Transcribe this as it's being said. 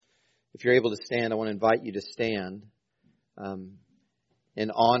If you're able to stand, I want to invite you to stand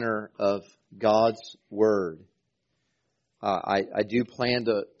in honor of God's Word. I do plan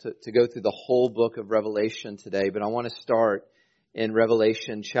to go through the whole book of Revelation today, but I want to start in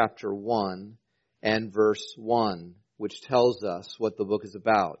Revelation chapter 1 and verse 1, which tells us what the book is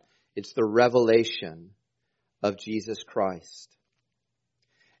about. It's the revelation of Jesus Christ.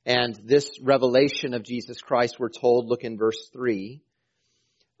 And this revelation of Jesus Christ, we're told, look in verse 3,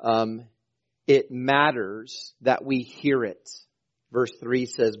 it matters that we hear it. Verse 3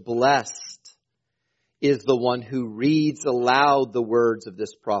 says, "Blessed is the one who reads aloud the words of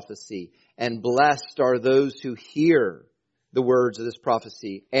this prophecy, and blessed are those who hear the words of this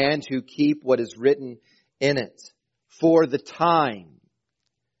prophecy and who keep what is written in it. For the time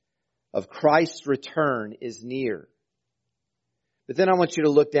of Christ's return is near." But then I want you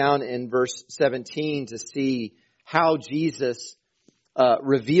to look down in verse 17 to see how Jesus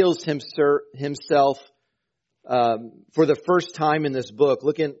reveals himself for the first time in this book.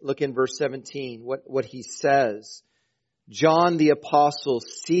 Look in verse 17, what he says. John the apostle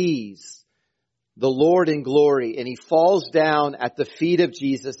sees the Lord in glory, and he falls down at the feet of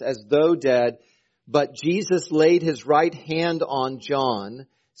Jesus as though dead. But Jesus laid his right hand on John,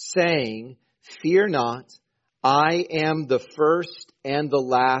 saying, "Fear not, I am the first and the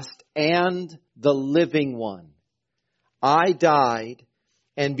last and the living one. I died,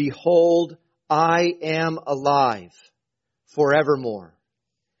 and behold, I am alive forevermore.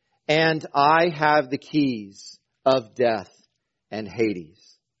 And I have the keys of death and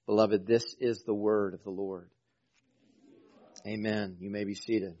Hades." Beloved, this is the word of the Lord. Amen. You may be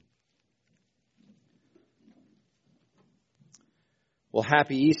seated. Well,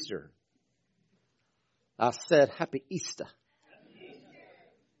 happy Easter. I said happy Easter.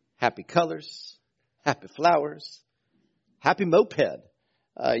 Happy colors, happy flowers, happy moped.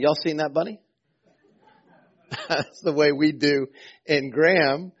 Y'all seen that bunny? That's the way we do in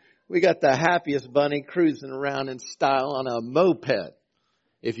Graham. We got the happiest bunny cruising around in style on a moped,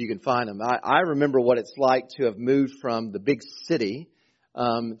 if you can find them. I remember what it's like to have moved from the big city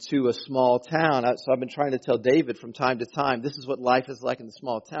to a small town. So I've been trying to tell David from time to time, this is what life is like in the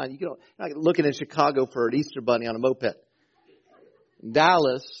small town. You're not looking in Chicago for an Easter bunny on a moped. In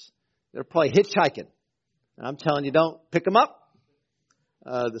Dallas, they're probably hitchhiking. And I'm telling you, don't pick them up.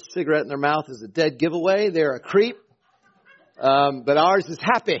 The cigarette in their mouth is a dead giveaway. They're a creep. But ours is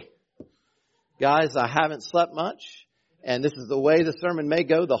happy. Guys, I haven't slept much, and this is the way the sermon may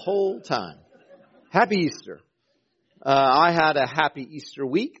go the whole time. Happy Easter. I had a happy Easter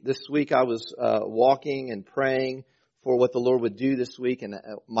week. This week I was walking and praying for what the Lord would do this week. And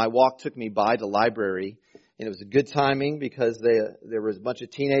my walk took me by the library. And it was a good timing because there was a bunch of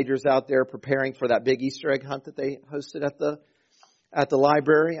teenagers out there preparing for that big Easter egg hunt that they hosted at the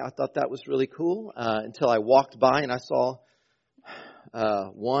library. I thought that was really cool until I walked by and I saw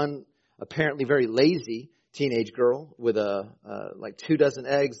one apparently very lazy teenage girl with like 24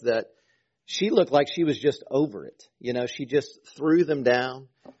 eggs that she looked like she was just over it. You know, she just threw them down,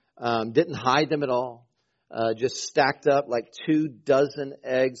 didn't hide them at all, just stacked up like 24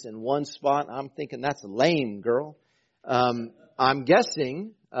 eggs in one spot. I'm thinking, that's lame, girl. I'm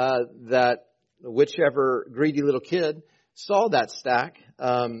guessing that whichever greedy little kid saw that stack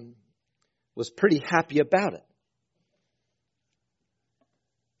was pretty happy about it.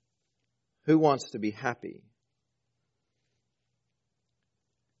 Who wants to be happy?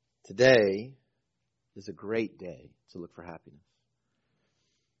 Today is a great day to look for happiness.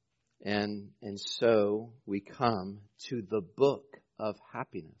 And so we come to the book of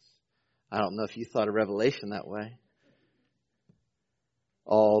happiness. I don't know if you thought of Revelation that way.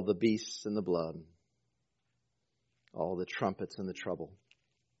 All the beasts and the blood. All the trumpets and the trouble.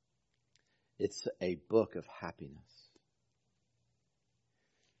 It's a book of happiness.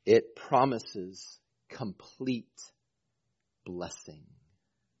 It promises complete blessing.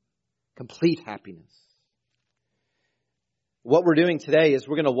 Complete happiness. What we're doing today is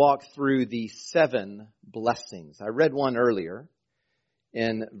we're going to walk through the 7 blessings. I read one earlier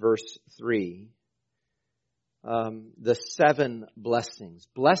in verse 3. The 7 blessings.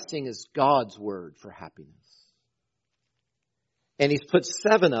 Blessing is God's word for happiness. And he's put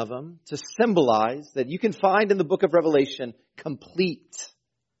 7 of them to symbolize that you can find in the book of Revelation complete.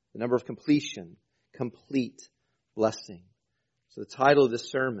 The number of completion. Complete blessing. So the title of this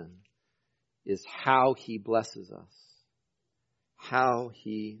sermon is How He Blesses Us. How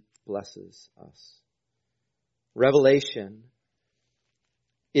He blesses us. Revelation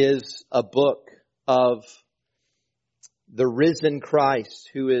is a book of the risen Christ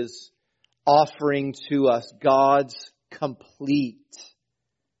who is offering to us God's complete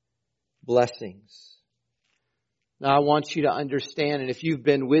blessings. Now I want you to understand, and if you've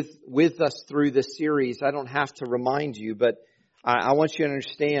been with us through this series, I don't have to remind you, but I want you to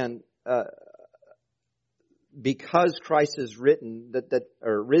understand, because Christ is risen,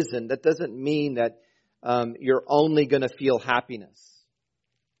 that doesn't mean that you're only going to feel happiness.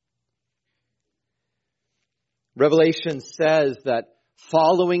 Revelation says that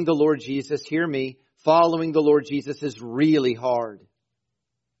following the Lord Jesus, hear me, following the Lord Jesus is really hard.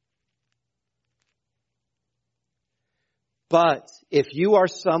 But if you are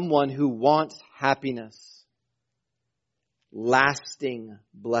someone who wants happiness, lasting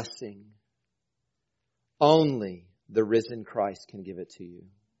blessing, only the risen Christ can give it to you.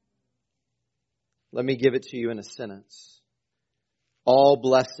 Let me give it to you in a sentence. All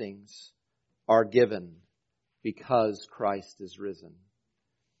blessings are given because Christ is risen.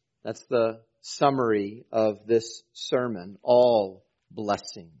 That's the summary of this sermon. All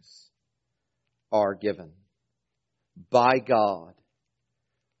blessings are given by God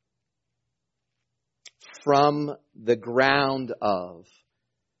from the ground of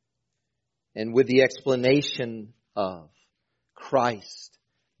and with the explanation of Christ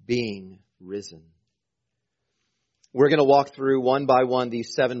being risen. We're going to walk through one by one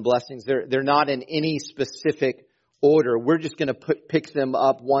these 7 blessings. They're not in any specific order. We're just going to pick them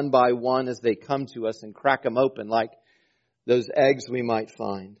up one by one as they come to us and crack them open like those eggs we might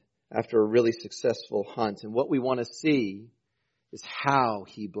find after a really successful hunt. And what we want to see is how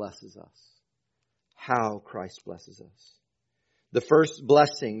He blesses us. How Christ blesses us. The first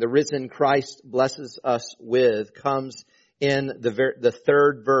blessing the risen Christ blesses us with comes in the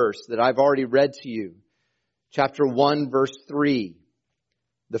 3rd verse that I've already read to you. Chapter 1, verse 3.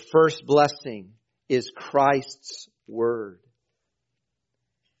 The first blessing is Christ's Word.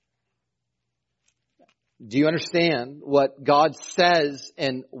 Do you understand what God says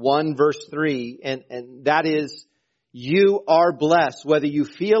in 1 verse 3? And that is, you are blessed. Whether you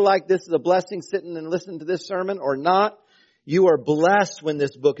feel like this is a blessing sitting and listening to this sermon or not, you are blessed when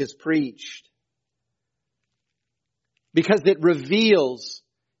this book is preached. Because it reveals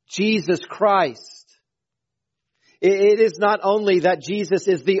Jesus Christ. It is not only that Jesus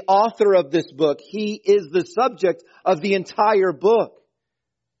is the author of this book, He is the subject of the entire book.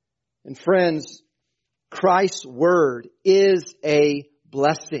 And friends, Christ's Word is a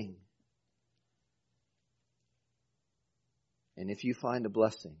blessing. And if you find a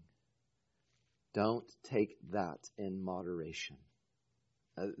blessing, don't take that in moderation.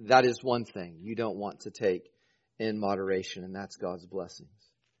 That is one thing you don't want to take in moderation, and that's God's blessings.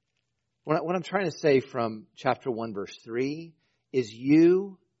 What I'm trying to say from chapter 1, verse 3 is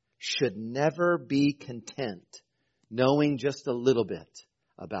you should never be content knowing just a little bit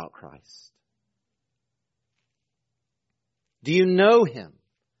about Christ. Do you know Him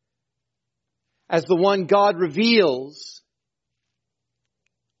as the one God reveals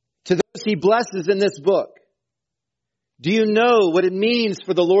to those He blesses in this book? Do you know what it means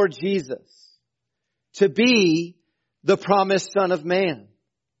for the Lord Jesus to be the promised Son of Man?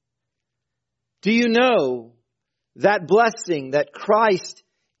 Do you know that blessing that Christ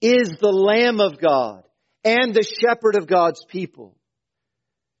is the Lamb of God and the Shepherd of God's people?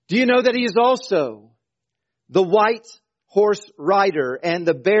 Do you know that He is also the white horse rider and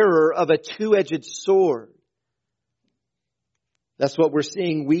the bearer of a two-edged sword? That's what we're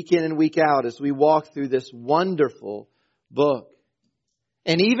seeing week in and week out as we walk through this wonderful book.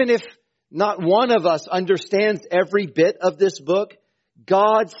 And even if not one of us understands every bit of this book,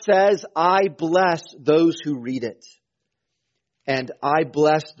 God says, I bless those who read it. And I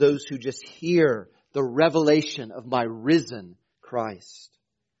bless those who just hear the revelation of my risen Christ.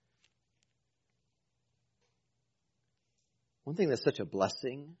 One thing that's such a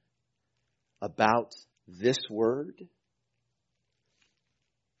blessing about this word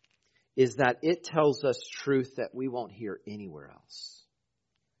is that it tells us truth that we won't hear anywhere else.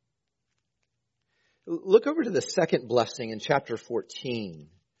 Look over to the second blessing in chapter 14.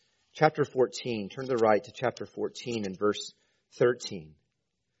 Chapter 14, turn to the right to chapter 14 and verse 13.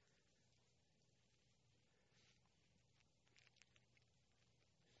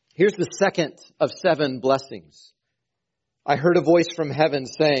 Here's the second of 7 blessings. I heard a voice from heaven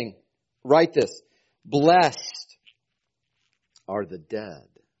saying, write this, blessed are the dead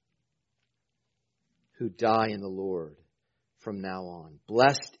who die in the Lord from now on.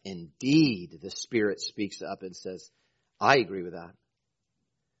 Blessed indeed, the Spirit speaks up and says, I agree with that.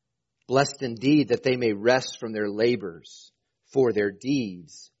 Blessed indeed that they may rest from their labors, for their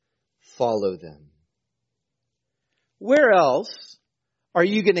deeds follow them. Where else are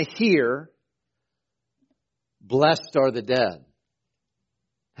you going to hear, blessed are the dead?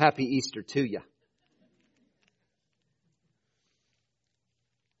 Happy Easter to you.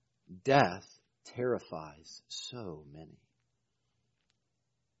 Death terrifies so many.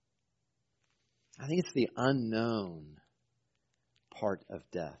 I think it's the unknown part of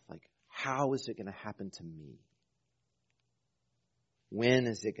death. Like, how is it going to happen to me? When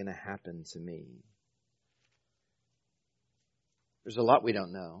is it going to happen to me? There's a lot we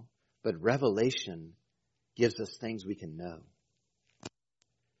don't know, but Revelation gives us things we can know.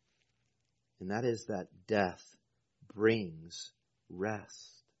 And that is that death brings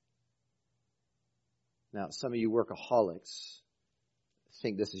rest. Now, some of you workaholics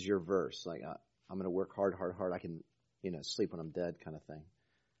think this is your verse. Like, I'm going to work hard. I can, sleep when I'm dead kind of thing.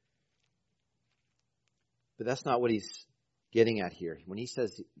 But that's not what he's getting at here. When he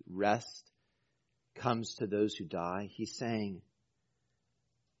says rest comes to those who die, he's saying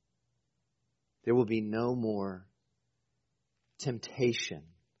there will be no more temptation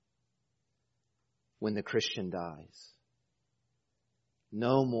when the Christian dies.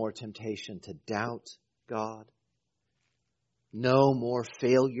 No more temptation to doubt God. No more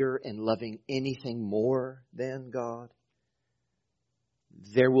failure in loving anything more than God.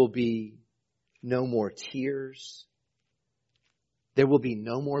 There will be no more tears. There will be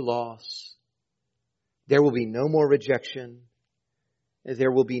no more loss. There will be no more rejection.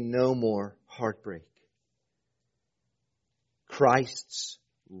 There will be no more heartbreak. Christ's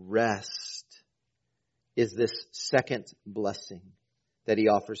rest is this second blessing that he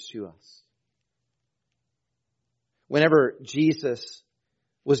offers to us. Whenever Jesus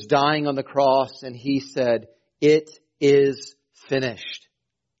was dying on the cross and he said, "It is finished,"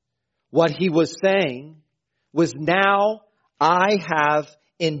 what he was saying was, now I have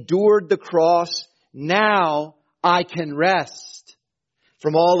endured the cross. Now I can rest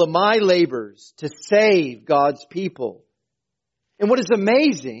from all of my labors to save God's people. And what is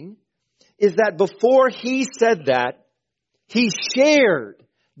amazing is that before he said that, he shared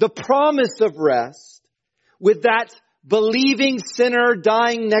the promise of rest with that believing sinner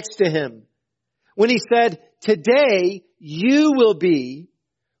dying next to him. When he said, "Today you will be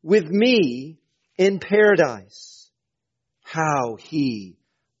with me in paradise." How he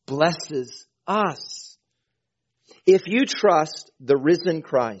blesses us. If you trust the risen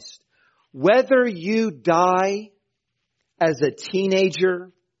Christ, whether you die as a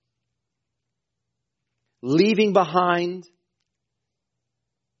teenager, leaving behind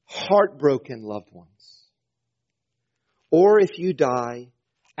heartbroken loved ones, or if you die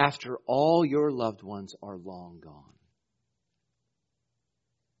after all your loved ones are long gone.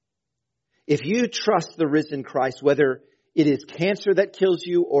 If you trust the risen Christ, whether it is cancer that kills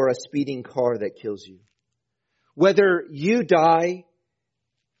you or a speeding car that kills you, whether you die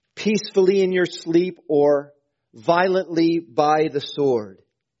peacefully in your sleep or violently by the sword,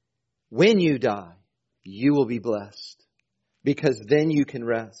 when you die, you will be blessed, because then you can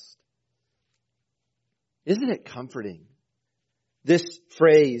rest. Isn't it comforting? This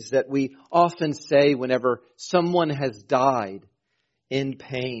phrase that we often say whenever someone has died in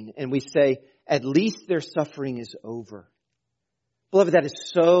pain, and we say, at least their suffering is over. Beloved, that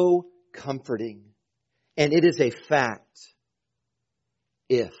is so comforting. And it is a fact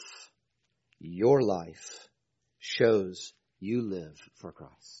if your life shows you live for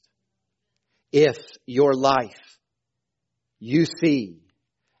Christ. If your life you see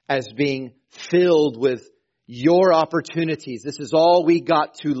as being filled with your opportunities. This is all we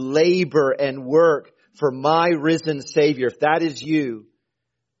got to labor and work for my risen Savior. If that is you,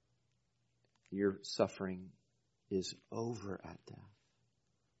 your suffering is over at death.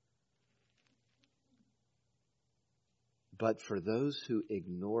 But for those who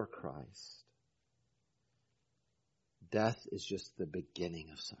ignore Christ, death is just the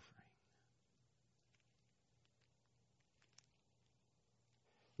beginning of suffering.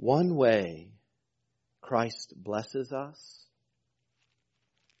 One way Christ blesses us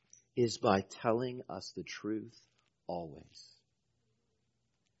is by telling us the truth always.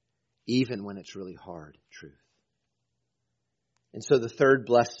 Even when it's really hard truth. And so the third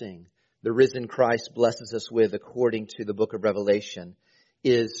blessing the risen Christ blesses us with, according to the book of Revelation,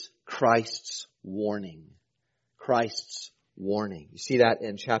 is Christ's warning. Christ's warning. You see that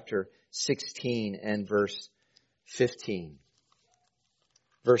in chapter 16 and verse 15.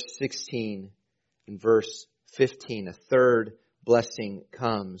 Verse 16 and verse 15, a third blessing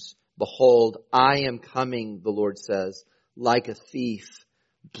comes. Behold, I am coming, the Lord says, like a thief.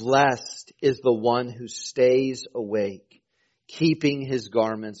 Blessed is the one who stays awake, keeping his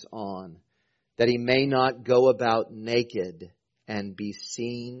garments on, that he may not go about naked and be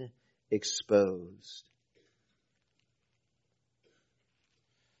seen exposed.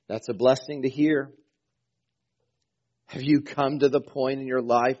 That's a blessing to hear. Have you come to the point in your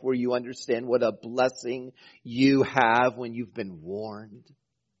life where you understand what a blessing you have when you've been warned?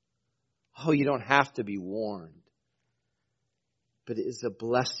 Oh, you don't have to be warned. But it is a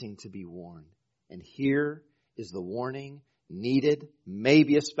blessing to be warned. And here is the warning needed,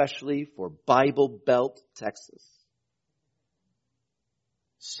 maybe especially for Bible Belt, Texas.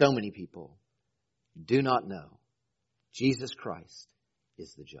 So many people do not know Jesus Christ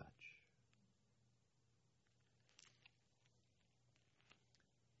is the judge.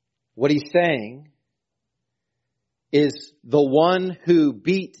 What he's saying is the one who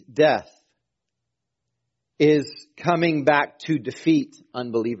beat death is coming back to defeat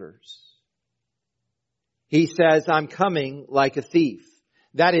unbelievers. He says, I'm coming like a thief.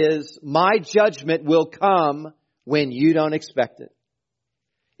 That is, my judgment will come when you don't expect it.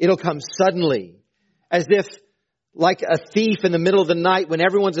 It'll come suddenly, as if like a thief in the middle of the night when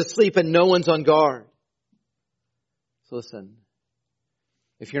everyone's asleep and no one's on guard. So listen,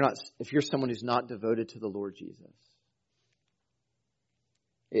 if you're someone who's not devoted to the Lord Jesus,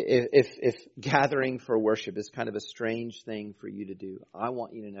 if gathering for worship is kind of a strange thing for you to do, I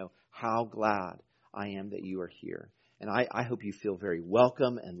want you to know how glad I am that you are here. And I hope you feel very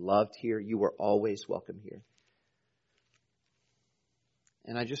welcome and loved here. You are always welcome here.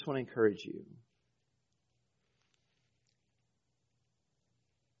 And I just want to encourage you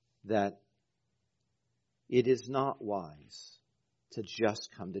that it is not wise to just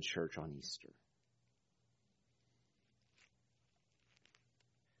come to church on Easter.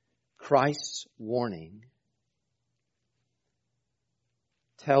 Christ's warning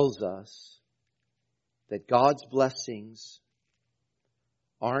tells us that God's blessings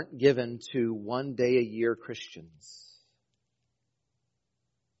aren't given to one day a year Christians.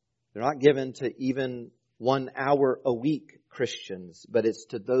 They're not given to even 1 hour a week Christians, but it's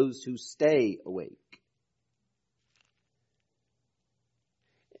to those who stay awake.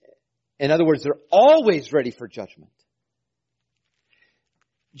 In other words, they're always ready for judgment.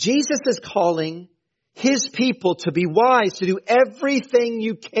 Jesus is calling His people to be wise, to do everything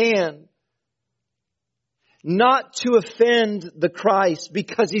you can, not to offend the Christ,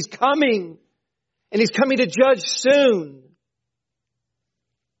 because He's coming, and He's coming to judge soon.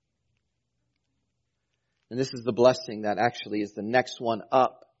 And this is the blessing that actually is the next one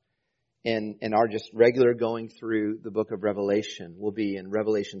up in our just regular going through the book of Revelation. We'll be in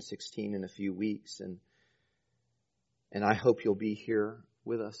Revelation 16 in a few weeks, and I hope you'll be here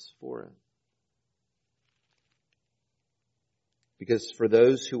with us for it. Because for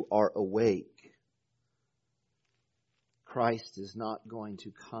those who are awake, Christ is not going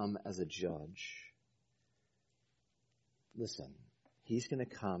to come as a judge. Listen, He's going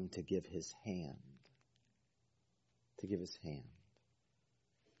to come to give His hand. To give His hand.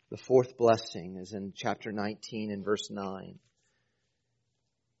 The fourth blessing is in chapter 19 and verse 9,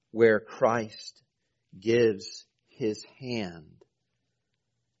 where Christ gives His hand.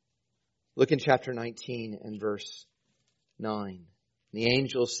 Look in chapter 19 and verse 9. The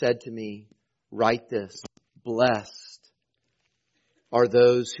angel said to me, write this, blessed are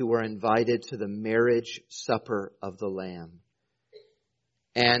those who are invited to the marriage supper of the Lamb.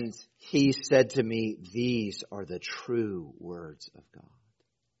 And He said to me, these are the true words of God.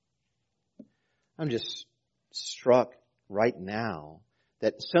 I'm just struck right now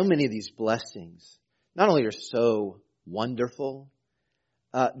that so many of these blessings not only are so wonderful,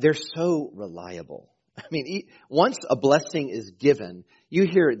 they're so reliable. I mean, once a blessing is given, you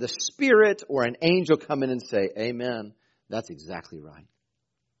hear the Spirit or an angel come in and say, amen, that's exactly right.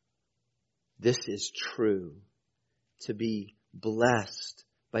 This is true. To be blessed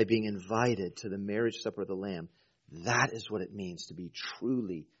by being invited to the marriage supper of the Lamb, that is what it means to be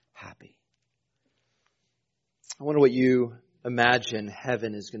truly happy. I wonder what you imagine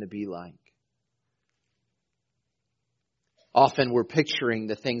heaven is going to be like. Often we're picturing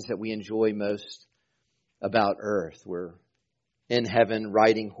the things that we enjoy most about earth. We're in heaven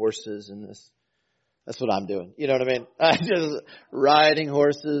riding horses and this. That's what I'm doing. You know what I mean? I'm just riding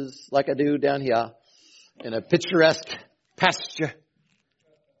horses like I do down here in a picturesque pasture.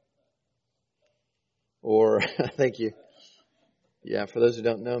 Or, thank you. Yeah, for those who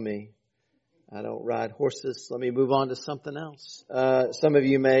don't know me, I don't ride horses. Let me move on to something else. Some of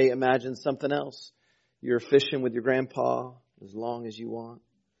you may imagine something else. You're fishing with your grandpa as long as you want.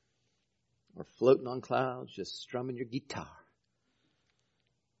 Or floating on clouds, just strumming your guitar.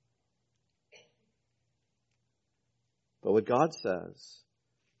 But what God says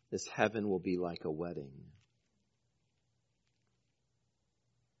is heaven will be like a wedding.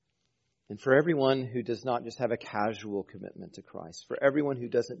 And for everyone who does not just have a casual commitment to Christ, for everyone who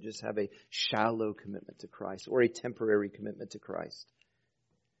doesn't just have a shallow commitment to Christ or a temporary commitment to Christ,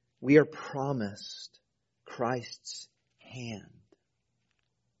 we are promised Christ's hand.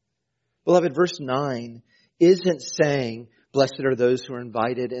 Beloved, verse 9 isn't saying, blessed are those who are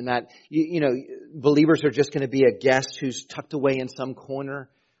invited, and that, believers are just going to be a guest who's tucked away in some corner,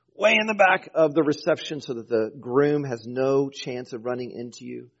 way in the back of the reception so that the groom has no chance of running into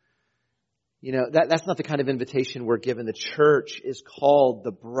you. That's not the kind of invitation we're given. The church is called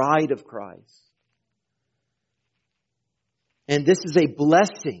the bride of Christ. And this is a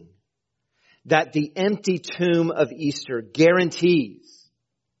blessing that the empty tomb of Easter guarantees.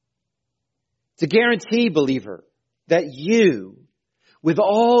 It's a guarantee, believer, that you, with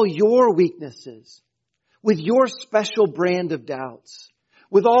all your weaknesses, with your special brand of doubts,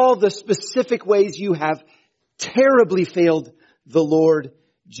 with all the specific ways you have terribly failed the Lord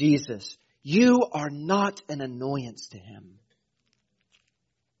Jesus, you are not an annoyance to Him.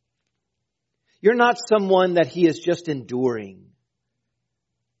 You're not someone that He is just enduring.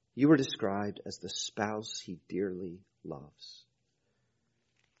 You are described as the spouse He dearly loves.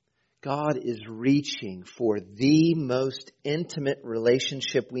 God is reaching for the most intimate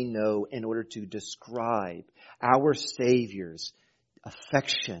relationship we know in order to describe our Savior's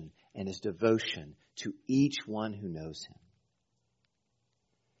affection and His devotion to each one who knows Him.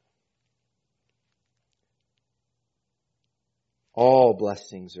 All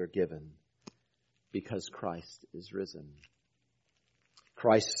blessings are given because Christ is risen.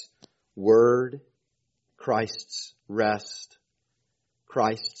 Christ's word, Christ's rest,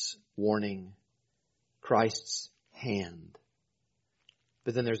 Christ's warning, Christ's hand.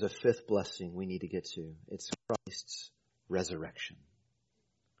 But then there's a fifth blessing we need to get to. It's Christ's resurrection.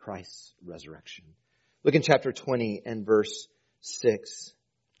 Christ's resurrection. Look in chapter 20 and verse 6.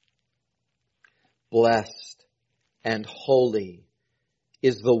 Blessed and holy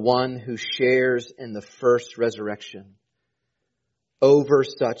is the one who shares in the first resurrection. Over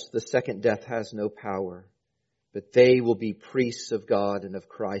such the second death has no power, but they will be priests of God and of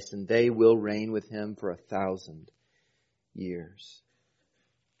Christ, and they will reign with Him for 1,000 years.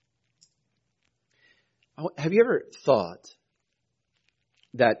 Have you ever thought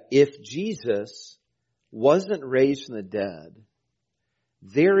that if Jesus wasn't raised from the dead,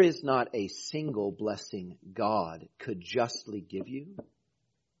 there is not a single blessing God could justly give you?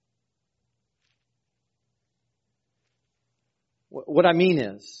 What I mean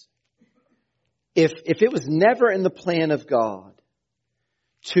is, if it was never in the plan of God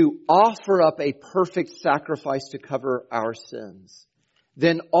to offer up a perfect sacrifice to cover our sins,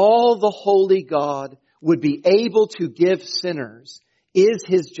 then all the holy God would be able to give sinners is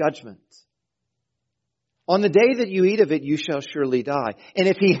His judgment. On the day that you eat of it, you shall surely die. And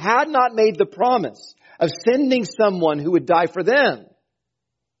if He had not made the promise of sending someone who would die for them,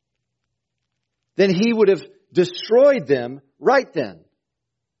 then He would have destroyed them right then.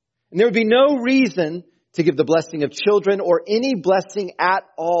 And there would be no reason to give the blessing of children or any blessing at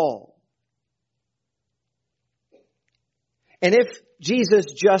all. And if Jesus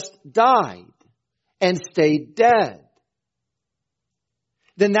just died and stayed dead,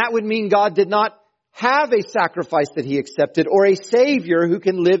 then that would mean God did not have a sacrifice that He accepted or a Savior who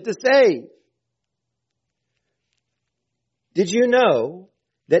can live to save. Did you know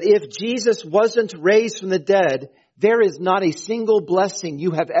that if Jesus wasn't raised from the dead, there is not a single blessing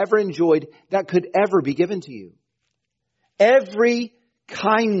you have ever enjoyed that could ever be given to you? Every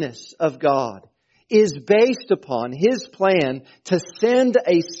kindness of God is based upon His plan to send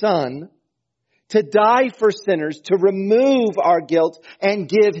a Son to die for sinners, to remove our guilt and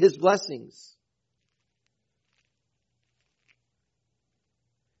give His blessings.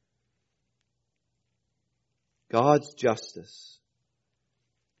 God's justice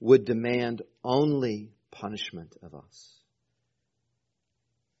would demand only punishment of us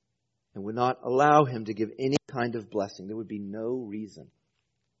and would not allow Him to give any kind of blessing. There would be no reason.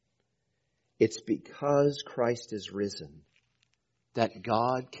 It's because Christ is risen that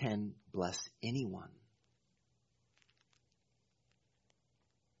God can bless anyone.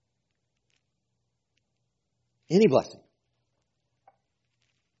 Any blessing.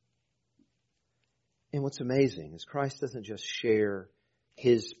 And what's amazing is Christ doesn't just share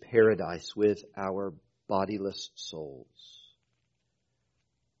His paradise with our bodiless souls.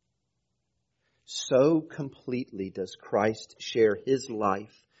 So completely does Christ share His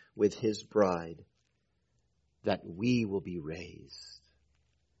life with His bride that we will be raised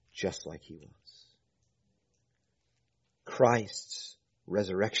just like He was. Christ's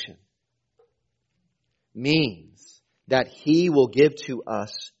resurrection means that He will give to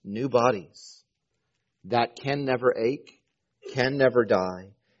us new bodies that can never ache, can never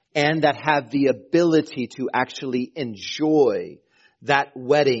die, and that have the ability to actually enjoy that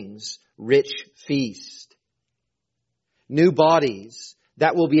wedding's rich feast. New bodies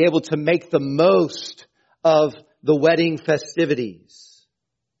that will be able to make the most of the wedding festivities.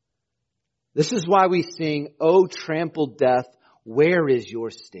 This is why we sing, "O trampled death, where is your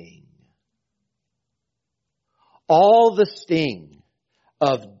sting?" All the sting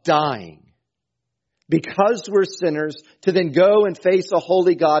of dying because we're sinners to then go and face a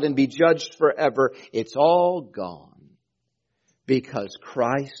holy God and be judged forever, it's all gone because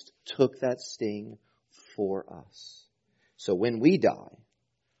Christ took that sting for us. So when we die,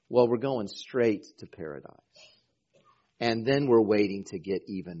 well, we're going straight to paradise. And then we're waiting to get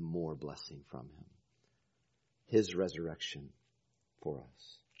even more blessing from Him. His resurrection for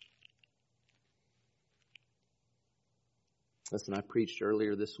us. Listen, I preached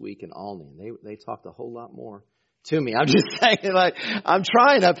earlier this week in Alney, and they talked a whole lot more to me. I'm just saying, like, I'm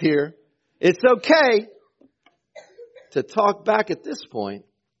trying up here. It's okay to talk back at this point.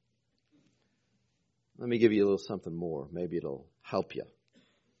 Let me give you a little something more. Maybe it'll help you.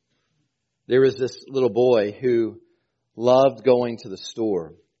 There was this little boy who loved going to the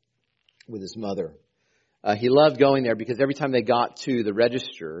store with his mother. He loved going there because every time they got to the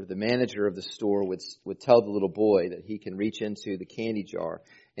register, the manager of the store would tell the little boy that he can reach into the candy jar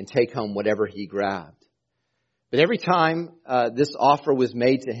and take home whatever he grabbed. But every time this offer was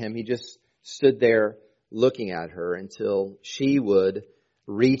made to him, he just stood there looking at her until she would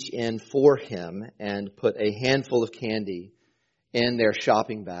reach in for him and put a handful of candy in their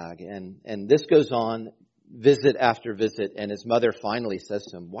shopping bag. And this goes on visit after visit. And his mother finally says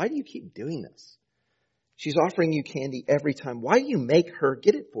to him, "Why do you keep doing this? She's offering you candy every time. Why do you make her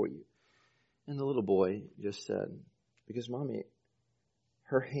get it for you?" And the little boy just said, "Because, Mommy,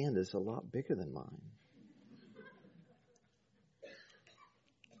 her hand is a lot bigger than mine."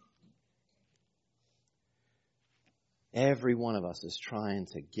 Every one of us is trying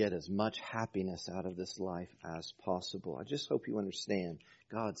to get as much happiness out of this life as possible. I just hope you understand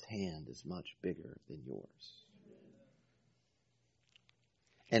God's hand is much bigger than yours.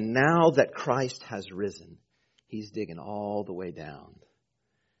 And now that Christ has risen, He's digging all the way down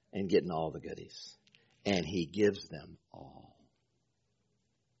and getting all the goodies. And He gives them all.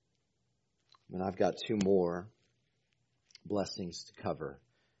 And I've got two more blessings to cover,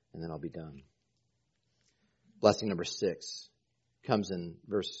 and then I'll be done. Blessing number 6 comes in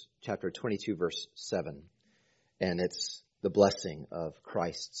chapter 22, verse 7. And it's the blessing of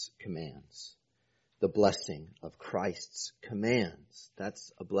Christ's commands. The blessing of Christ's commands.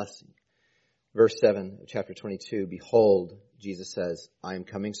 That's a blessing. Verse 7 of chapter 22, "Behold," Jesus says, "I am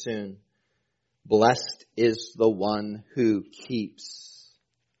coming soon. Blessed is the one who keeps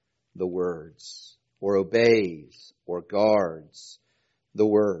the words," or obeys, or guards the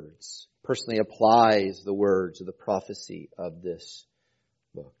words, personally applies the words of the prophecy of this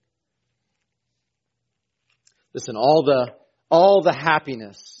book. Listen, all the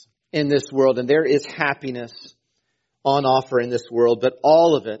happiness in this world, and there is happiness on offer in this world, but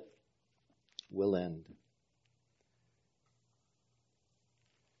all of it will end.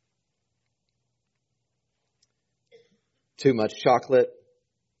 Too much chocolate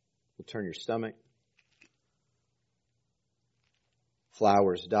will turn your stomach.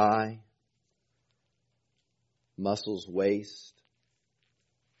 Flowers die. Muscles waste.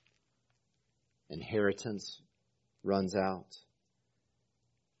 Inheritance runs out.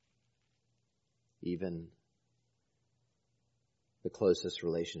 Even the closest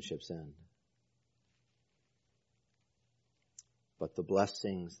relationships end. But the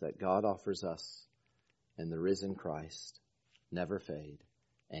blessings that God offers us in the risen Christ never fade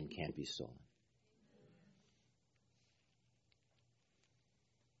and can't be stolen.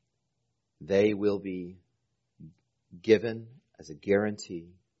 They will be given as a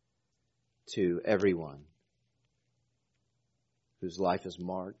guarantee to everyone whose life is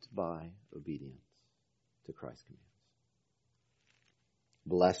marked by obedience to Christ's commands.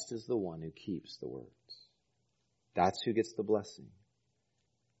 Blessed is the one who keeps the words. That's who gets the blessing.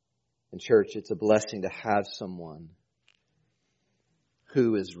 In church, it's a blessing to have someone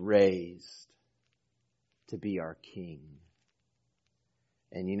who is raised to be our king.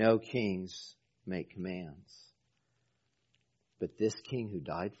 And you know, kings make commands. But this king who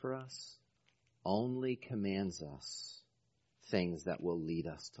died for us only commands us things that will lead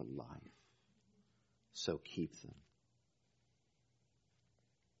us to life. So keep them.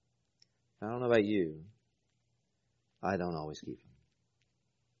 I don't know about you. I don't always keep them.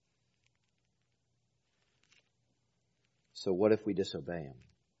 So what if we disobey Him?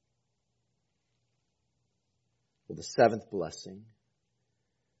 Well, the seventh blessing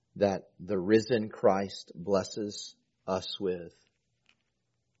that the risen Christ blesses us with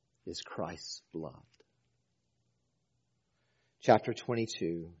is Christ's blood. Chapter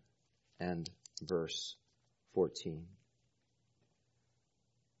 22 and verse 14.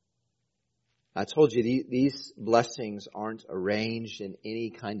 I told you these blessings aren't arranged in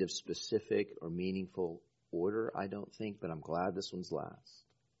any kind of specific or meaningful order, I don't think, but I'm glad this one's last.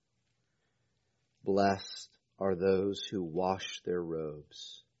 Blessed are those who wash their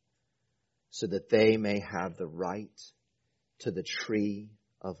robes, so that they may have the right to the tree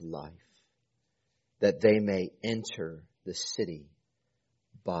of life, that they may enter the city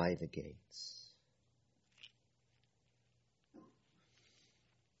by the gates.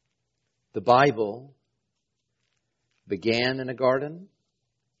 The Bible began in a garden.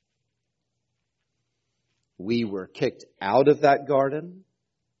 We were kicked out of that garden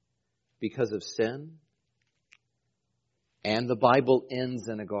because of sin. And the Bible ends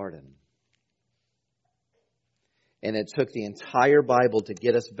in a garden. And it took the entire Bible to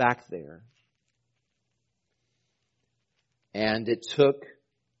get us back there. And it took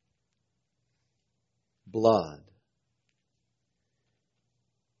blood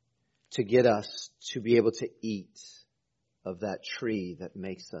to get us to be able to eat of that tree that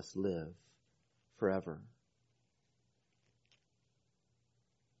makes us live forever.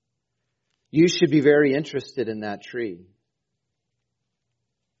 You should be very interested in that tree.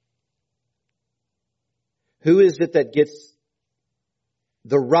 Who is it that gets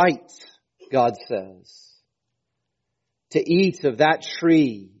the right, God says, to eat of that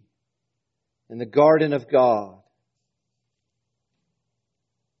tree in the garden of God?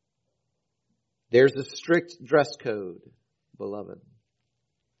 There's a strict dress code, beloved.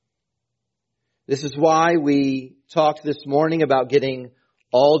 This is why we talked this morning about getting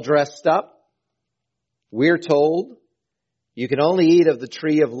all dressed up. We're told you can only eat of the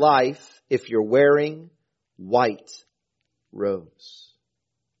tree of life if you're wearing white robes.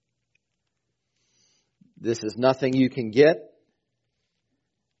 This is nothing you can get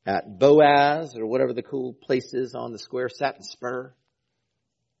at Boaz or whatever the cool place is on the square, Satin Spur.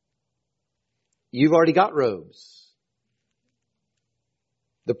 You've already got robes.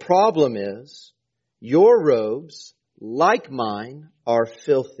 The problem is your robes, like mine, are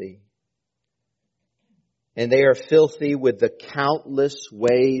filthy. And they are filthy with the countless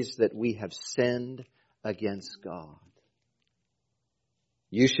ways that we have sinned against God.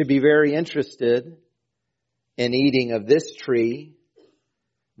 You should be very interested in eating of this tree,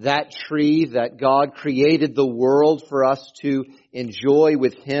 that tree that God created the world for us to enjoy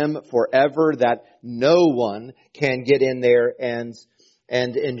with Him forever, that no one can get in there and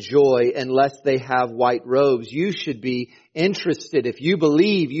enjoy unless they have white robes. You should be interested, if you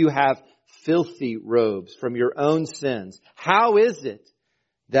believe you have filthy robes from your own sins, how is it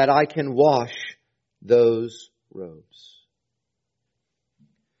that I can wash those robes?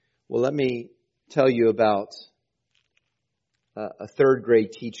 Well, let me tell you about a third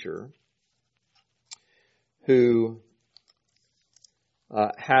grade teacher who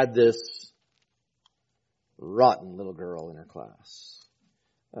had this rotten little girl in her class.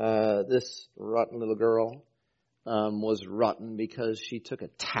 This rotten little girl was rotten because she took a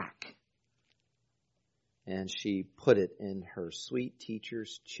tack and she put it in her sweet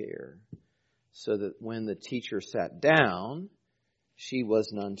teacher's chair so that when the teacher sat down, she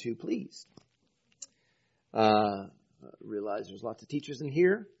was none too pleased. Realize there's lots of teachers in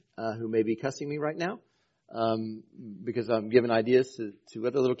here who may be cussing me right now because I'm giving ideas to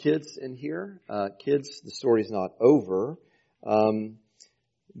other little kids in here. Kids, the story's not over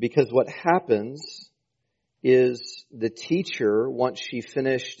because what happens is the teacher, once she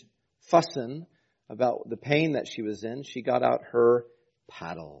finished fussing about the pain that she was in, she got out her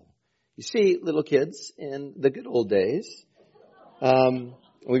paddle. You see, little kids, in the good old days,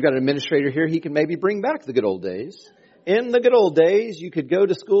 we've got an administrator here, he can maybe bring back the good old days. In the good old days, you could go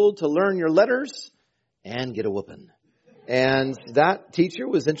to school to learn your letters and get a whooping. And that teacher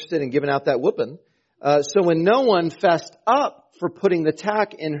was interested in giving out that whooping. So when no one fessed up for putting the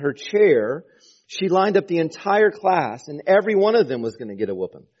tack in her chair, she lined up the entire class and every one of them was going to get a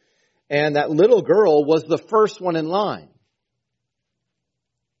whooping. And that little girl was the first one in line.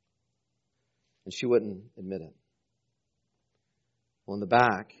 And she wouldn't admit it. Well, in the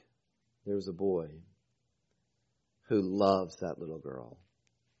back, there was a boy who loves that little girl,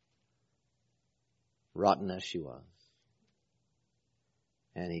 rotten as she was.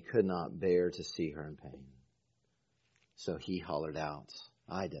 And he could not bear to see her in pain. So he hollered out,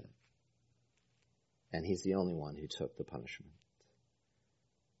 "I did it." And He's the only one who took the punishment.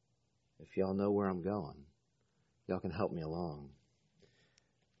 If y'all know where I'm going, y'all can help me along.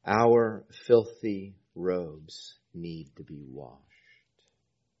 Our filthy robes need to be washed.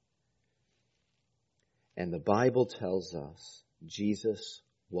 And the Bible tells us Jesus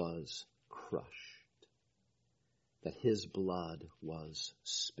was crushed, that His blood was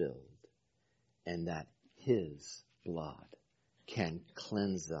spilled, and that His blood can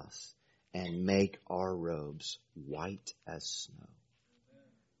cleanse us and make our robes white as snow.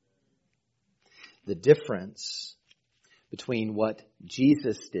 The difference between what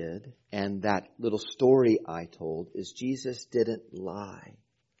Jesus did and that little story I told is Jesus didn't lie.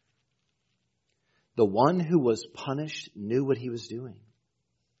 The one who was punished knew what he was doing.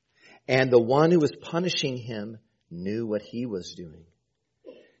 And the one who was punishing him knew what he was doing.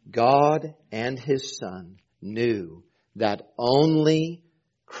 God and His Son knew that only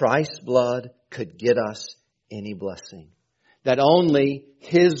Christ's blood could get us any blessing. That only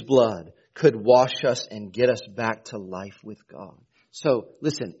His blood could wash us and get us back to life with God. So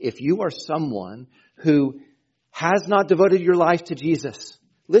listen, if you are someone who has not devoted your life to Jesus,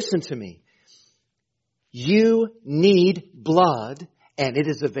 listen to me. You need blood, and it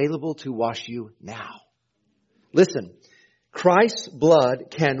is available to wash you now. Listen, Christ's blood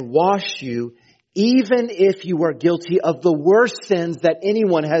can wash you even if you are guilty of the worst sins that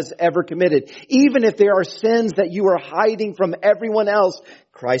anyone has ever committed. Even if there are sins that you are hiding from everyone else,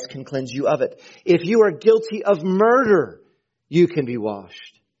 Christ can cleanse you of it. If you are guilty of murder, you can be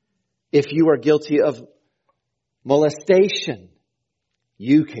washed. If you are guilty of molestation,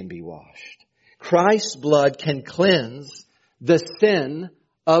 you can be washed. Christ's blood can cleanse the sin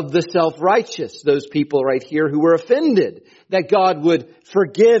of the self-righteous, those people right here who were offended that God would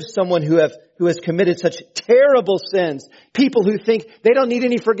forgive someone who has committed such terrible sins. People who think they don't need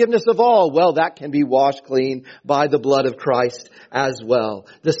any forgiveness of all. Well, that can be washed clean by the blood of Christ as well.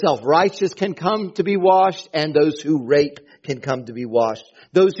 The self-righteous can come to be washed, and those who rape can come to be washed.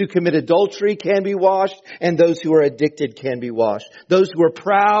 Those who commit adultery can be washed, and those who are addicted can be washed. Those who are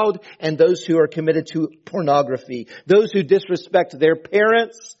proud and those who are committed to pornography. Those who disrespect their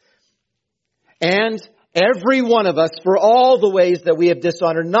parents, and every one of us for all the ways that we have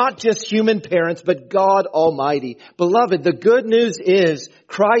dishonored, not just human parents, but God Almighty. Beloved, the good news is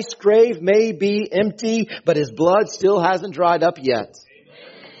Christ's grave may be empty, but His blood still hasn't dried up yet.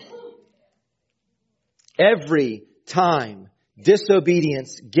 Every time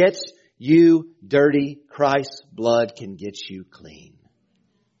disobedience gets you dirty, Christ's blood can get you clean.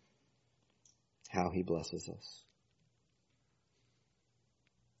 How He blesses us.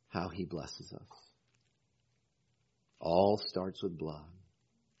 How He blesses us. All starts with blood.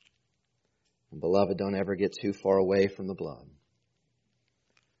 And beloved, don't ever get too far away from the blood.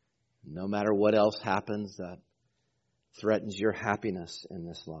 No matter what else happens that threatens your happiness in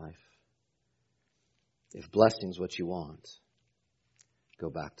this life, if blessing's what you want, go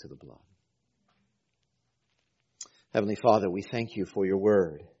back to the blood. Heavenly Father, we thank You for Your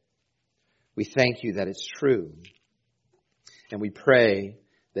word. We thank You that it's true. And we pray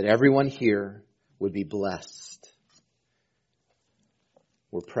that everyone here would be blessed.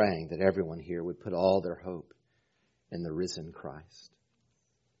 We're praying that everyone here would put all their hope in the risen Christ.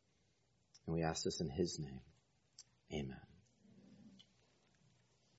 And we ask this in His name. Amen.